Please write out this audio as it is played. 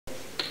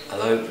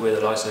Hello, we're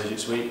the Lysergic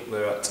Suite.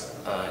 We're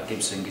at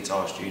Gibson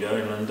Guitar studio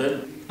in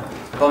London.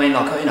 But I mean,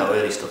 like, you know,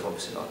 early stuff,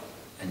 obviously, like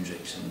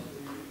Hendrix and,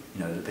 you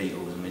know, the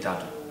Beatles. And my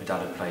dad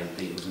had played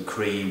Beatles and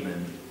Cream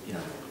and, you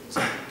know,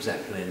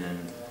 Zeppelin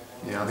and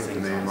yeah, I think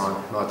for me,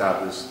 my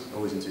dad was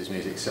always into his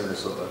music, similar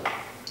sort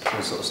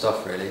of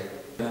stuff, really.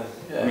 Yeah.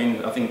 I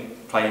mean, I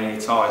think playing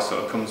guitar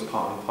sort of comes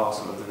part and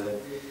parcel of the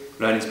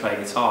learning to play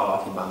guitar,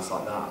 like in bands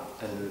like that,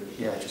 and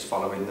yeah, just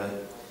following the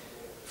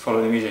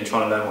music and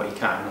trying to learn what you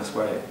can. That's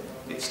where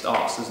it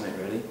starts, doesn't it?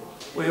 Really.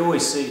 Well, you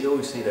always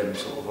see them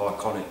sort of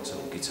iconic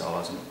sort of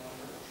guitars, and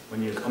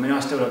I mean, I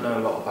still don't know a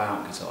lot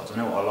about guitars. I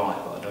know what I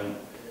like, but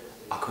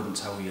I couldn't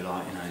tell you,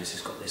 like, you know, this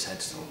has got this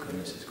headstock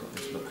and this has got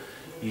this. But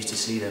you used to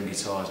see them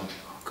guitars and,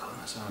 oh God,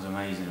 that sounds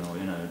amazing, or,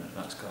 you know,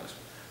 it's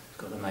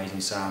got an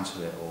amazing sound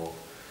to it, or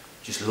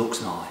just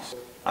looks nice.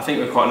 I think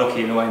we're quite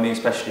lucky in a way, me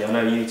especially. I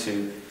know you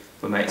two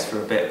were mates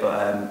for a bit,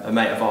 but a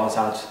mate of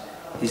ours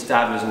his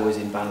dad was always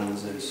in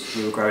bands as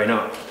we were growing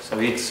up, so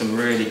he had some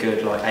really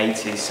good like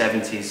 80s,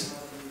 70s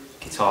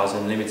guitars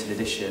and limited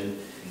edition,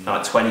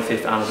 like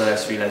 25th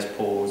anniversary Les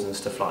Pauls and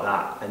stuff like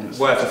that, and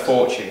worth a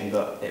fortune.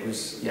 But it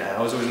was, yeah,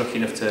 I was always lucky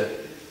enough to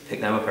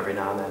pick them up every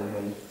now and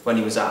then when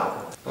he was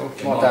out. Well,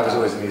 my dad was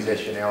always a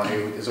musician. You know,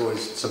 there's always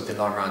something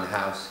lying around the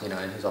house, you know,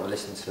 and he's either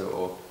listening to it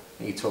or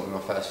he taught me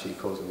my first few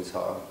chords of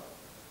guitar.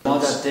 My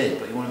dad did,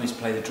 but he wanted me to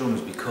play the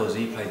drums because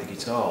he played the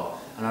guitar,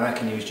 and I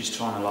reckon he was just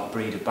trying to like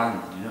breed a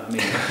band. You know what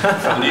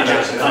I mean?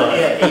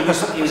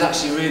 Yeah, he was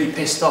actually really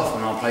pissed off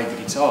when I played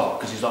the guitar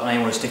because he was like, "No,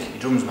 you want to stick at your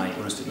drums, mate? You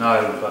want to stick?"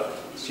 No, but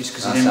it's just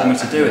because he didn't want me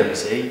to do it. You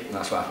see?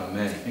 That's what happened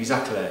with me.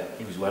 Exactly.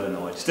 He was well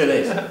annoyed. Still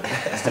is.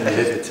 Still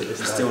livid to this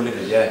day. Still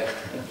livid, yeah.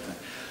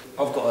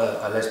 I've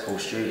got a Les Paul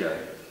Studio,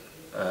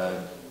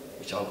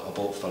 which I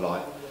bought for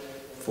like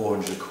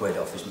 400 quid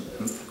off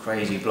this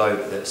crazy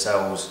bloke that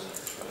sells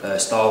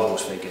Star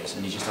Wars figures,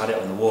 and he just had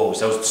it on the wall. He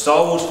sells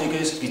Star Wars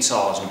figures,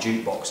 guitars and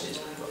jukeboxes.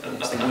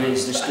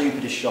 It's the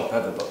stupidest shop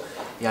ever, but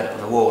he had it on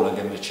the wall and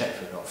gave me a cheque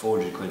for it, like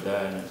 400 quid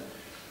there, and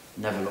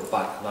never looked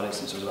back. I've had it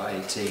since I was about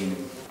 18.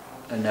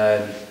 And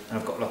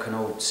I've got like an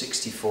old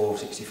 64,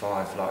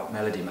 65 like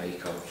Melody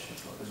Maker, which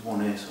is like, there's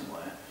one here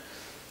somewhere.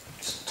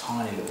 It's a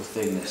tiny little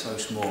thing, they're so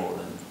small,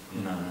 and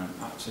you know, and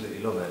I absolutely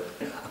love it.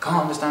 I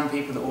can't understand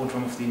people that order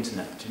them off the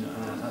internet, you know,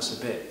 that's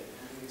a bit,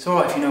 it's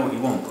alright if you know what you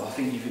want, but I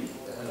think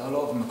a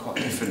lot of them are quite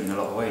different in a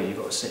lot of ways. You've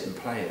got to sit and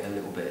play it a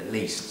little bit at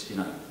least, you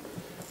know.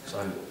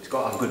 So it's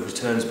got to have a good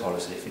returns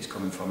policy if it's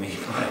coming from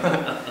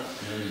eBay.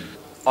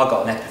 I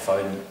got an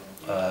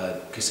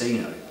Epiphone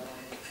Casino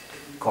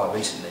quite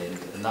recently,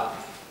 and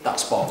that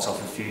sparked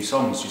off a few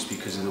songs just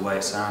because of the way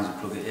it sounds. You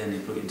plug it in, you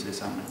plug it into the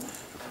sampler.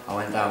 I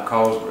went down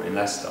Carlsbury in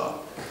Leicester.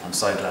 I'm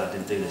so glad I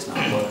didn't do this now.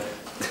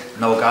 But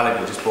Noel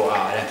Gallagher just brought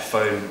out an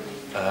Epiphone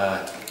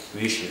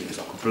reissue. It was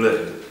like a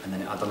blue, and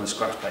then it had done a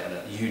scratch plate and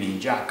a Union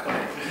Jack on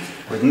it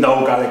with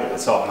Noel Gallagher at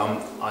the top.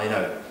 And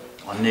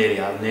I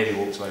nearly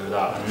walked away with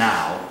that. And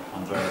now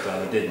I'm very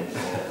glad I didn't.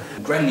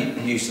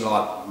 Gren used to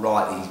like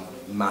write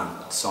these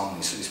mad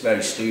songs. It's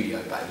very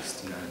studio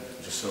based, you know,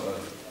 just sort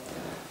of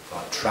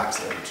like tracks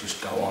that would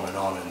just go on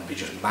and be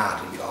just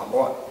mad and be like,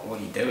 what are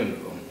you doing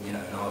with them? You know,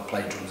 and I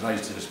played drums and I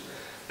used to just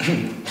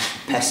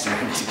pester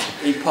him.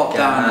 He'd pop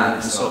down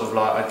and sort of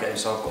like, I'd get him,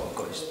 so I've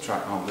got this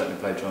track on, let me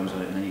play drums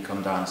on it, and then he'd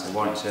come down and say,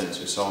 why don't you turn it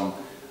into a song?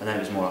 And then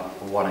it was more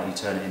like, well, why don't you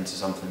turn it into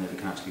something that we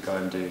can actually go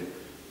and do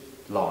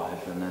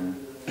live? And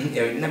then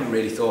yeah, we never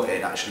really thought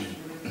it'd actually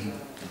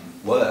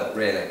work,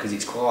 really, because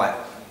it's quite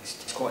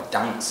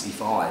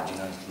dancey-fied, you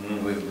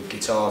know, with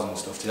guitars and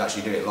stuff, to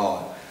actually do it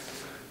live.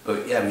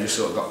 But yeah, we just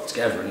sort of got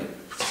together and it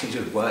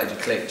just worked, it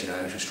clicked, you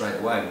know, just straight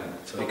away.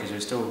 So because we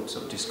were still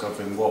sort of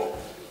discovering what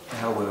the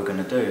hell we were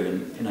going to do,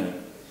 and you know,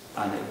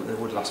 and it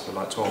would last for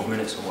like 12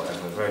 minutes or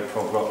whatever, very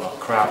prog rock, like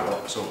crowd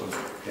rock sort of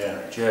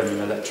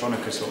German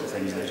electronica sort of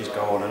things that just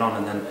go on,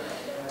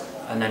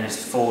 and then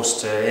it's forced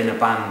to, in a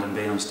band and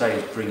being on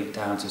stage, bring it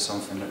down to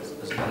something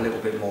that's a little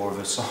bit more of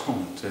a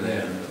song to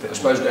it. I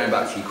suppose going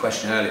back to your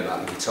question earlier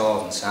about the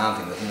guitars and sound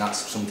thing, I think that's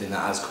something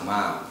that has come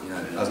out, you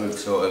know, as we've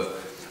sort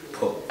of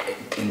put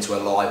it into a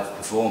live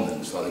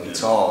performance, like the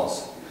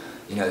guitars,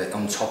 you know,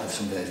 on top of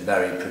something that's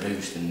very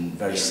produced and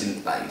very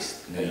synth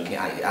based, you know, it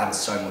adds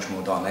so much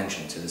more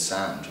dimension to the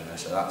sound, you know,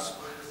 so that's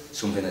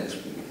something that's,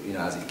 you know,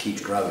 as it keeps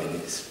growing,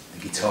 it's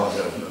the guitars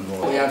are more.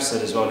 What we have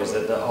said as well is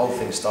that the whole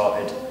thing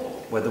started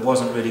where there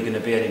wasn't really going to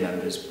be any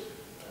members,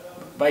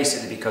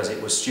 basically because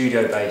it was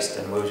studio based,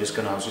 and I was just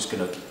going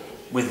to,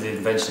 with the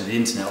invention of the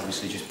internet,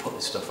 obviously just put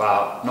this stuff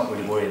out, not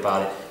really worry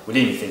about it. We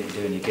didn't even think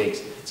we'd do any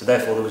gigs, so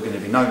therefore there was going to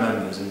be no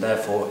members, and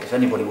therefore if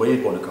anybody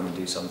did want to come and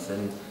do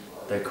something,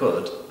 they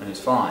could, and it's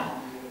fine.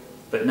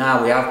 But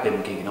now we have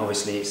been gigging,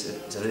 obviously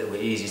it's a little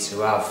bit easy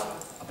to have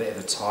a bit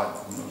of a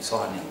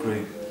tight-knit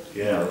group,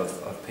 you know,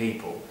 of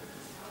people.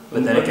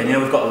 But then again, you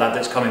know, we've got a lad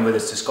that's coming with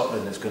us to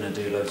Scotland that's going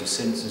to do loads of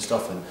synths and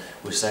stuff, and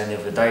we were saying the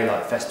other day,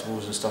 like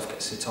festivals and stuff,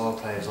 get sitar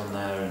players on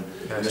there, and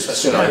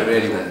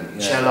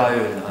cello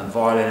and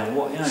violin, and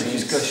what, you know, you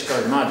just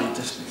go mad. It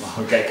just,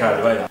 I'll get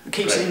carried away now. It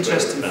keeps it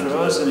interesting for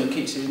us, and it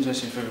keeps it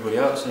interesting for everybody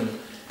else, and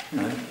you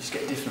know, you just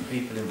get different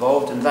people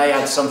involved, and they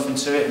add something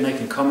to it, and they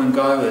can come and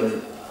go,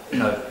 and you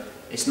know,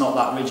 it's not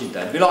that rigid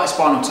then. It'd be like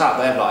Spinal Tap,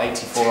 they have like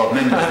 84 odd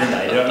members, didn't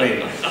they? You know what I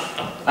mean?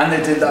 And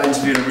they did that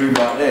interview in a room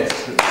like this.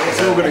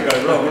 It's all going to go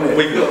wrong, isn't it?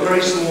 We've got a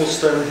very small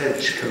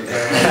Stonehenge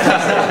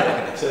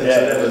compared to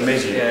the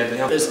midget.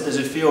 Yeah, there's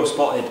a few I've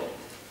spotted.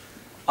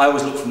 I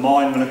always look for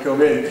mine when I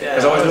come in,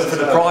 because I always look for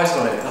the price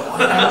on it.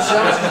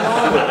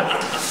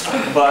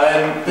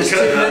 But there's too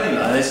many,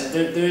 man.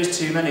 There is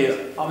too many.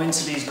 I'm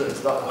into these, but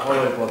it's like the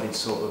hollow-bodied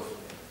sort of,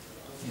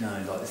 you know,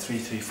 like the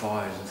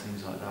 335s and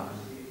things like that.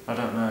 I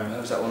don't know.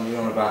 Was that one you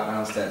were on about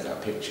downstairs,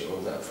 that picture, or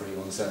was that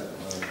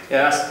 317?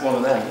 Yeah, that's one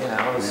of them.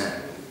 Yeah, I was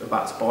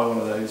about to buy one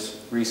of those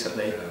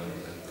recently,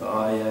 but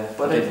I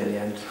didn't in the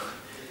end.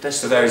 For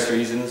various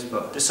reasons,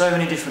 but there's so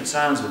many different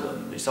sounds with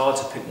them. It's hard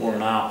to pick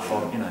one out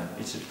from. You know,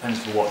 it depends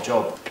for what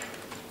job.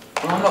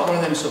 But I'm not one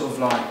of them sort of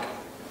like,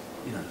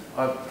 you know,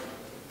 I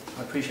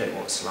appreciate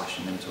what Slash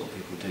and them sort of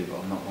people do, but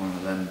I'm not one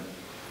of them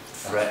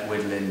fret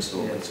whittling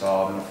sort of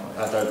guitar.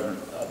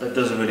 That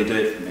doesn't really do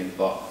it for me,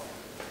 but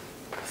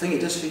I think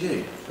it does for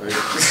you.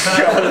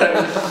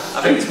 I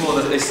think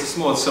it's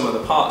more some of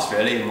the parts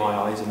really in my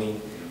eyes. I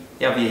mean,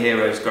 you have your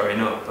heroes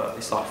growing up, but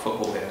it's like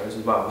football heroes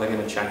as well. They're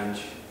going to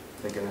change.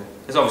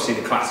 There's obviously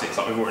the classics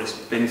like we've already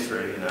been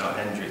through, you know, like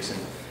Hendrix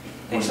and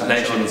these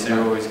legends who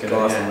are always going to.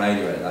 Guys from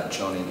Radio, that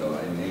Johnny guy,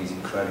 I mean, he's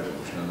incredible. You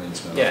know what I mean?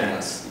 So yeah. I think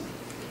that's,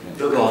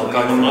 Go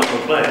on, Michael,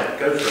 play it.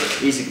 Go for it.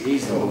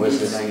 He's the one with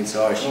the main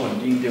guitarist.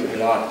 You can do what you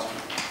like.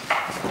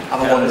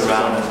 Have a wander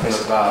around and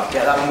piss about.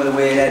 get that one with a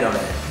weird head on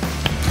it.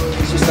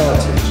 It's just hard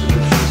to.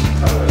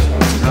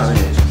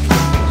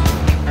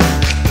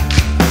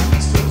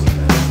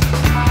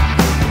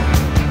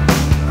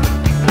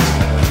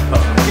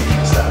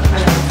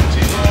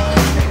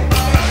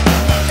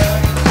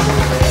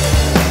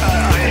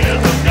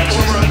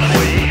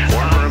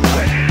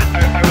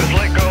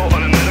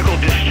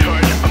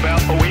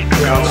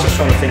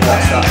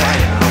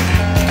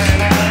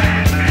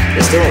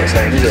 It's still not the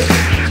same, is it?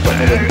 It's got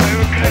another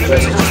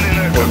versus just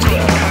points it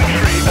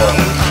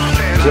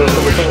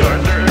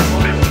out.